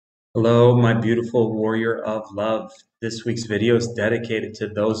Hello, my beautiful warrior of love. This week's video is dedicated to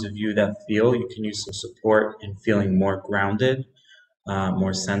those of you that feel you can use some support in feeling more grounded,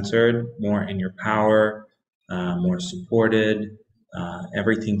 more centered, more in your power, more supported,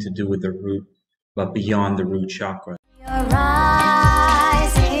 everything to do with the root, but beyond the root chakra. We are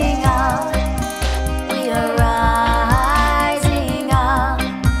rising up. We are rising up.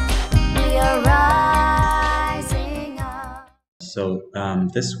 We are rising up. So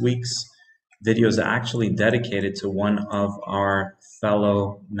this week's video is actually dedicated to one of our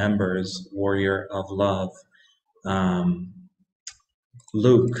fellow members, Warrior of Love,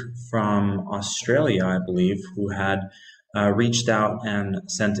 Luke from Australia, I believe, who had reached out and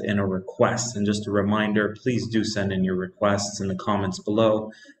sent in a request. And just a reminder, please do send in your requests in the comments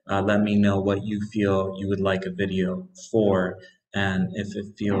below. Let me know what you feel you would like a video for. And if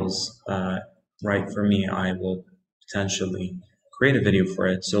it feels right for me, I will potentially create a video for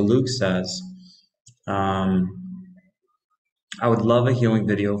it. So Luke says, I would love a healing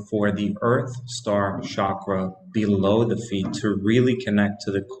video for the Earth Star chakra below the feet to really connect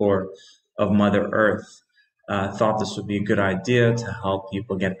to the core of Mother Earth. Thought this would be a good idea to help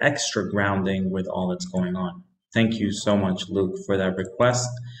people get extra grounding with all that's going on. Thank you so much, Luke, for that request.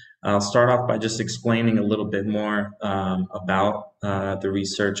 I'll start off by just explaining a little bit more about the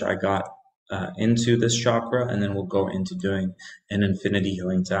research I got into this chakra, and then we'll go into doing an infinity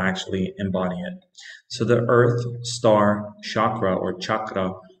healing to actually embody it. So the Earth Star chakra or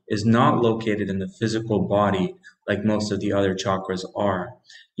chakra is not located in the physical body like most of the other chakras are,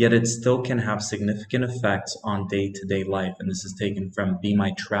 yet it still can have significant effects on day-to-day life, and this is taken from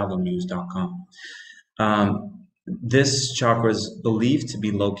BeMyTravelNews.com. This chakra is believed to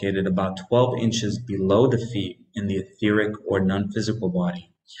be located about 12 inches below the feet in the etheric or non-physical body.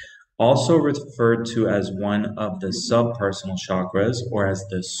 Also referred to as one of the subpersonal chakras or as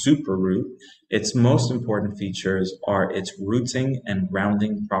the super root, its most important features are its rooting and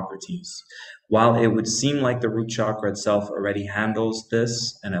grounding properties. While it would seem like the root chakra itself already handles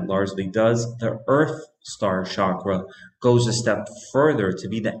this, and it largely does, the Earth Star chakra goes a step further to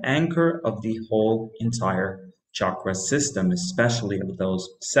be the anchor of the whole entire chakra system, especially of those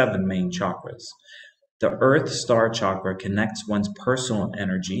 7 main chakras. The Earth Star chakra connects one's personal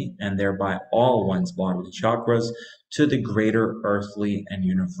energy, and thereby all one's bodily chakras, to the greater earthly and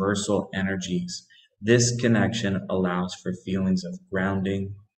universal energies. This connection allows for feelings of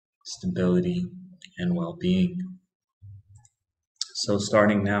grounding, stability, and well-being. So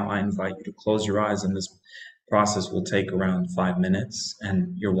starting now, I invite you to close your eyes, and this process will take around 5 minutes,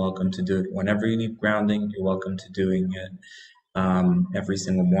 and you're welcome to do it whenever you need grounding. You're welcome to doing it every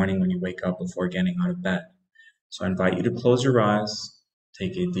single morning when you wake up before getting out of bed. So I invite you to close your eyes,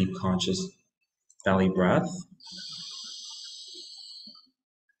 take a deep conscious belly breath,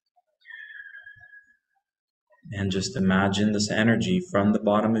 and just imagine this energy from the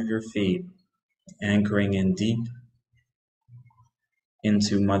bottom of your feet anchoring in deep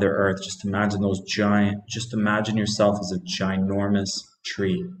into Mother Earth. Just imagine imagine yourself as a ginormous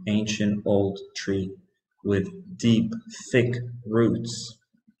tree, ancient old tree with deep, thick roots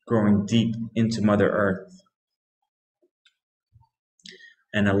growing deep into Mother Earth,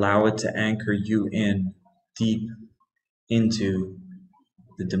 and allow it to anchor you in deep into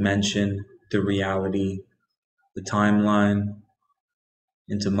the dimension, the reality, the timeline,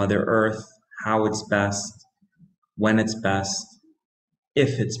 into Mother Earth, how it's best, when it's best,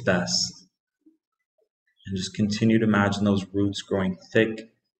 if it's best. And just continue to imagine those roots growing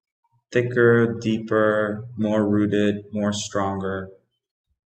thicker, deeper, more rooted, more stronger.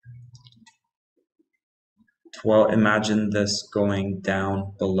 Imagine this going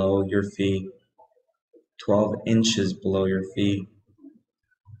down below your feet, 12 inches below your feet.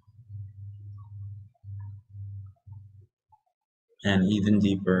 And even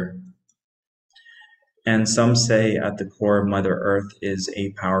deeper. And some say at the core of Mother Earth is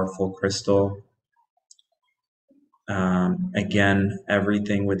a powerful crystal. Again,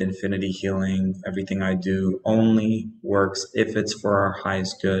 everything with infinity healing, everything I do only works if it's for our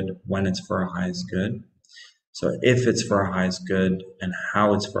highest good, when it's for our highest good. So if it's for our highest good and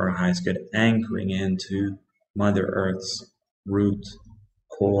how it's for our highest good, anchoring into Mother Earth's root,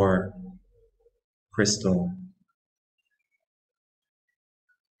 core, crystal.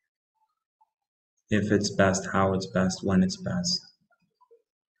 If it's best, how it's best, when it's best.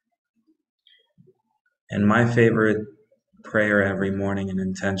 And my favorite prayer every morning and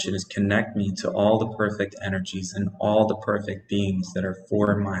intention is connect me to all the perfect energies and all the perfect beings that are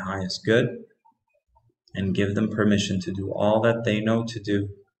for my highest good, and give them permission to do all that they know to do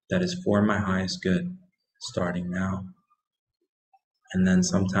that is for my highest good, starting now. And then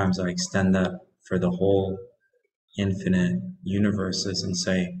sometimes I extend that for the whole infinite universes and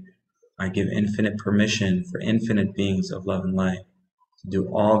say, I give infinite permission for infinite beings of love and light to do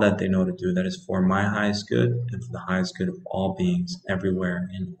all that they know to do that is for my highest good and for the highest good of all beings everywhere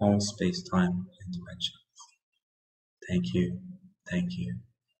in all space, time, and dimension. Thank you. Thank you.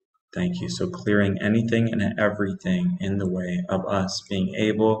 Thank you. So clearing anything and everything in the way of us being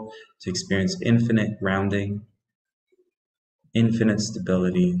able to experience infinite grounding, infinite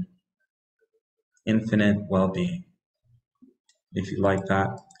stability, infinite well-being. If you like that,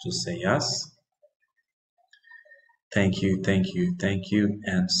 just say yes. Thank you, thank you, thank you.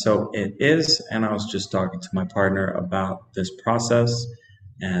 And so it is. And I was just talking to my partner about this process,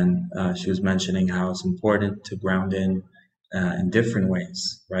 and she was mentioning how it's important to ground in different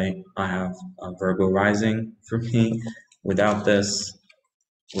ways, right? I have a Virgo rising for me. Without this,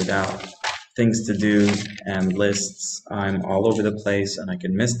 without things to do and lists, I'm all over the place, and I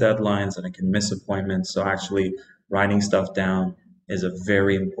can miss deadlines and I can miss appointments. So actually writing stuff down is a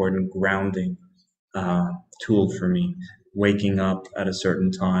very important grounding tool for me. Waking up at a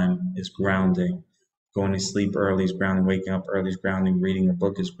certain time is grounding. Going to sleep early is grounding. Waking up early is grounding. Reading a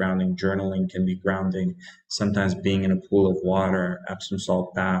book is grounding. Journaling can be grounding. Sometimes being in a pool of water, Epsom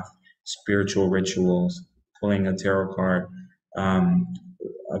salt bath, spiritual rituals, pulling a tarot card,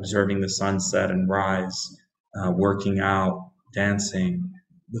 observing the sunset and rise, working out, dancing,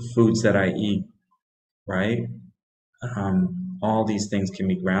 the foods that I eat, right? All these things can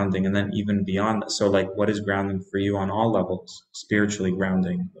be grounding, and then even beyond that. So like, what is grounding for you on all levels? Spiritually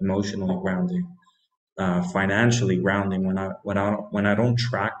grounding, emotionally grounding, financially grounding. When I don't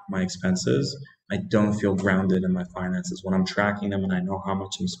track my expenses, I don't feel grounded in my finances. When I'm tracking them and I know how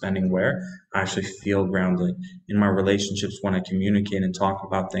much I'm spending where, I actually feel grounded. In my relationships, when I communicate and talk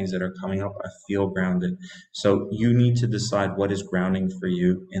about things that are coming up, I feel grounded. So you need to decide what is grounding for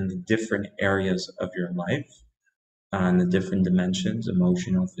you in the different areas of your life, in the different dimensions: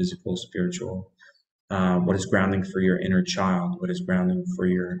 emotional, physical, spiritual. What is grounding for your inner child? What is grounding for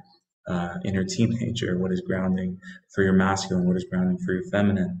your inner teenager? What is grounding for your masculine? What is grounding for your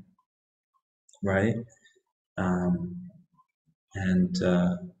feminine? Right? And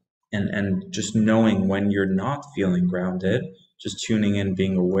just knowing when you're not feeling grounded, just tuning in,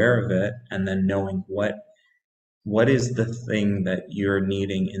 being aware of it, and then knowing what is the thing that you're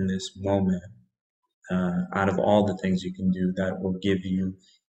needing in this moment, out of all the things you can do, that will give you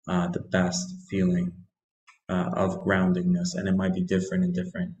the best feeling of groundingness. And it might be different in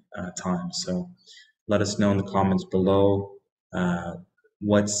different times. So let us know in the comments below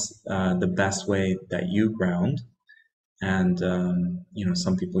what's the best way that you ground. And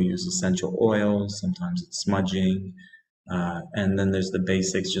some people use essential oils, sometimes it's smudging, and then there's the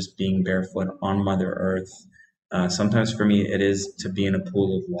basics, just being barefoot on Mother Earth. Sometimes for me it is to be in a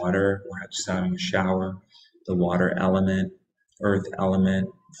pool of water or just having a shower. The water element, earth element,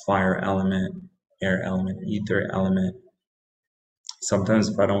 fire element, air element, ether element. Sometimes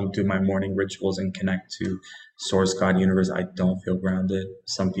if I don't do my morning rituals and connect to source, God, universe, I don't feel grounded.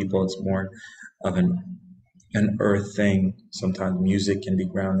 Some people it's more of an earth thing. Sometimes music can be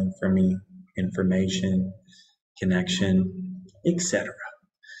grounding for me, information, connection, etc.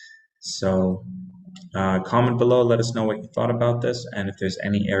 So comment below, let us know what you thought about this, and if there's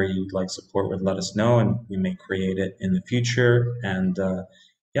any area you'd like support with, let us know, and we may create it in the future. And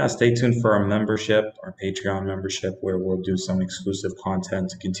yeah, stay tuned for our membership, our Patreon membership, where we'll do some exclusive content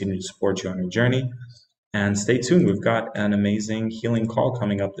to continue to support you on your journey. And stay tuned, we've got an amazing healing call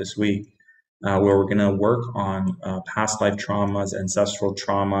coming up this week, where we're going to work on past life traumas, ancestral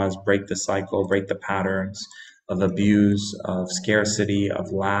traumas, break the cycle, break the patterns of abuse, of scarcity,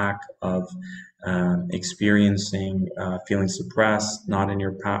 of lack, of experiencing feeling suppressed, not in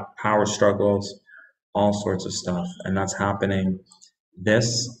your power struggles, all sorts of stuff. And that's happening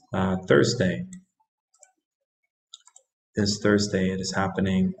this Thursday. This Thursday it is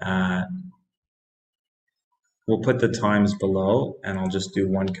happening at, we'll put the times below, and I'll just do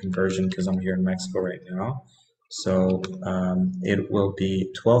one conversion because I'm here in Mexico right now. So it will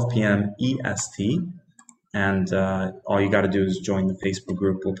be 12 p.m. EST. And all you got to do is join the Facebook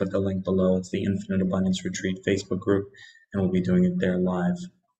group. We'll put the link below. It's the Infinite Abundance Retreat Facebook group, and we'll be doing it there live.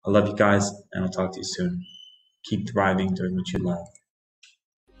 I love you guys, and I'll talk to you soon. Keep thriving, doing what you love.